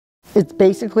It's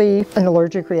basically an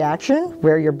allergic reaction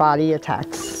where your body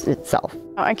attacks itself.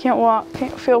 I can't walk,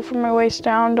 can't feel from my waist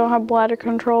down, don't have bladder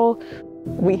control.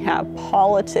 We have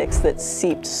politics that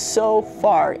seeped so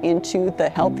far into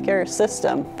the healthcare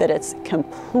system that it's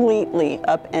completely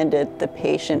upended the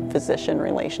patient-physician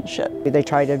relationship. They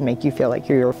try to make you feel like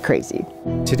you're crazy.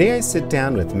 Today I sit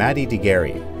down with Maddie de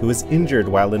Garay, who was injured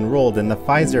while enrolled in the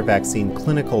Pfizer vaccine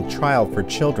clinical trial for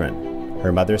children,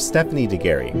 her mother Stephanie de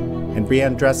Garay, and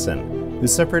Brianne Dressen, who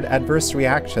suffered adverse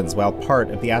reactions while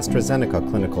part of the AstraZeneca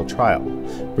clinical trial.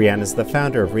 Brianne is the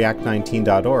founder of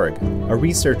React19.org, a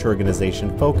research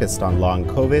organization focused on long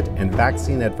COVID and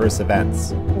vaccine adverse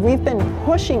events. We've been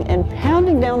pushing and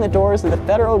pounding down the doors of the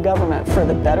federal government for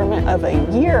the betterment of a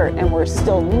year, and we're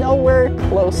still nowhere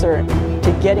closer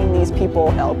to getting these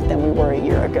people help than we were a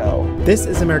year ago. This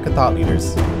is American Thought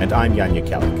Leaders, and I'm Yanya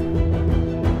Kellick.